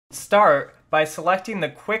Start by selecting the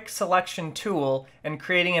Quick Selection tool and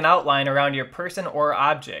creating an outline around your person or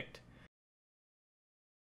object.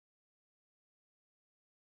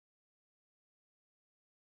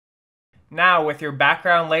 Now, with your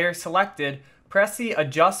background layer selected, press the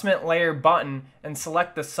Adjustment Layer button and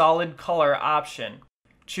select the Solid Color option.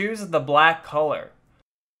 Choose the black color.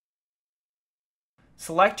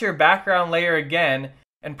 Select your background layer again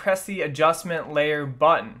and press the Adjustment Layer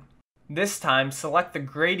button. This time, select the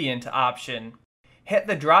Gradient option. Hit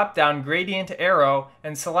the drop-down gradient arrow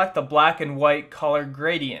and select the black and white color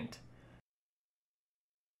gradient.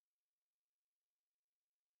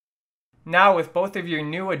 Now, with both of your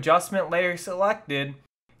new adjustment layers selected,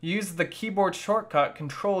 use the keyboard shortcut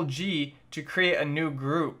Ctrl-G to create a new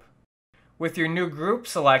group. With your new group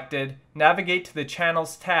selected, navigate to the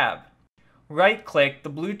Channels tab. Right-click the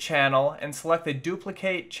blue channel and select the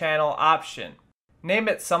Duplicate Channel option. Name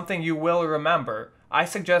it something you will remember. I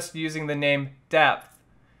suggest using the name Depth.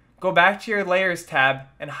 Go back to your Layers tab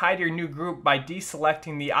and hide your new group by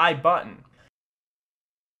deselecting the I button.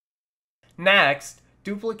 Next,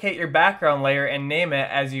 duplicate your background layer and name it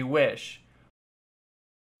as you wish.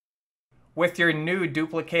 With your new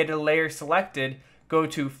duplicated layer selected, go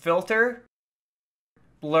to Filter,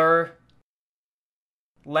 Blur,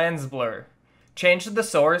 Lens Blur. Change the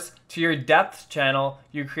source to your depth channel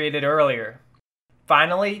you created earlier.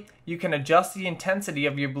 Finally, you can adjust the intensity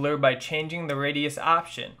of your blur by changing the radius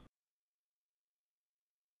option.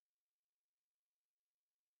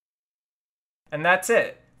 And that's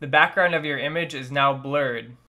it. The background of your image is now blurred.